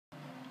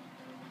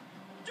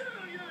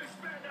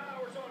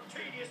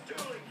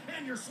Julie,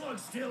 and your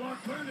slugs still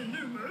aren't learning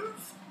new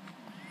moves?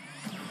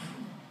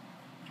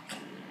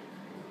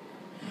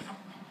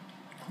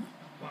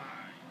 Why,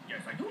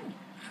 yes I do.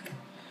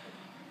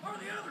 Are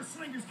the other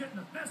slingers getting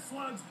the best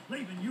slugs,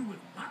 leaving you with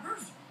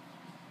floppers?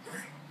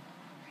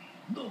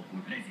 No,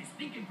 with lazy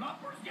stinking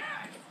floppers,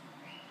 yes!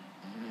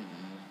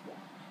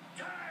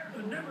 Tired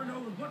of never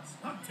knowing what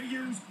slug to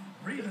use,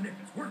 or even if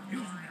it's worth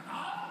using at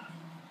all?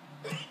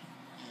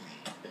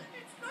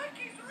 It's like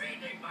he's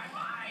reading my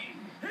mind!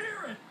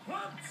 Here at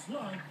Club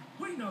Slug,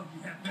 we know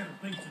you have better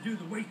things to do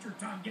than waste your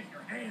time getting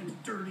your hands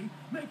dirty,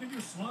 making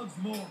your slugs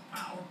more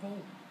powerful.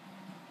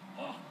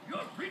 Oh,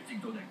 you're preaching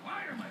to the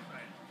choir, my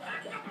friend.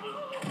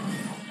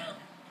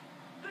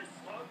 This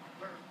slug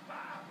learned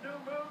 5 new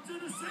moves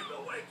in a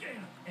single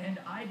weekend. And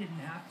I didn't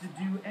have to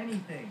do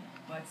anything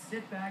but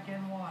sit back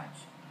and watch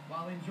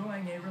while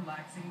enjoying a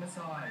relaxing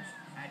massage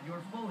at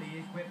your fully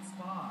equipped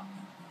spa.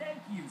 Thank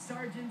you,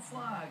 Sergeant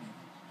Slug.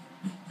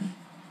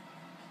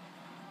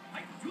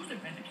 I could use a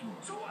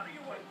pedicure. So what are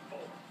you waiting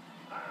for?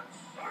 I'm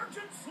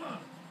Sergeant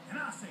Slug, and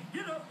I say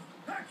get up,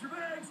 pack your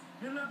bags,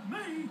 and let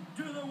me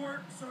do the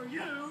work so you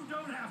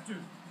don't have to.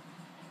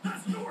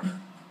 That's an order.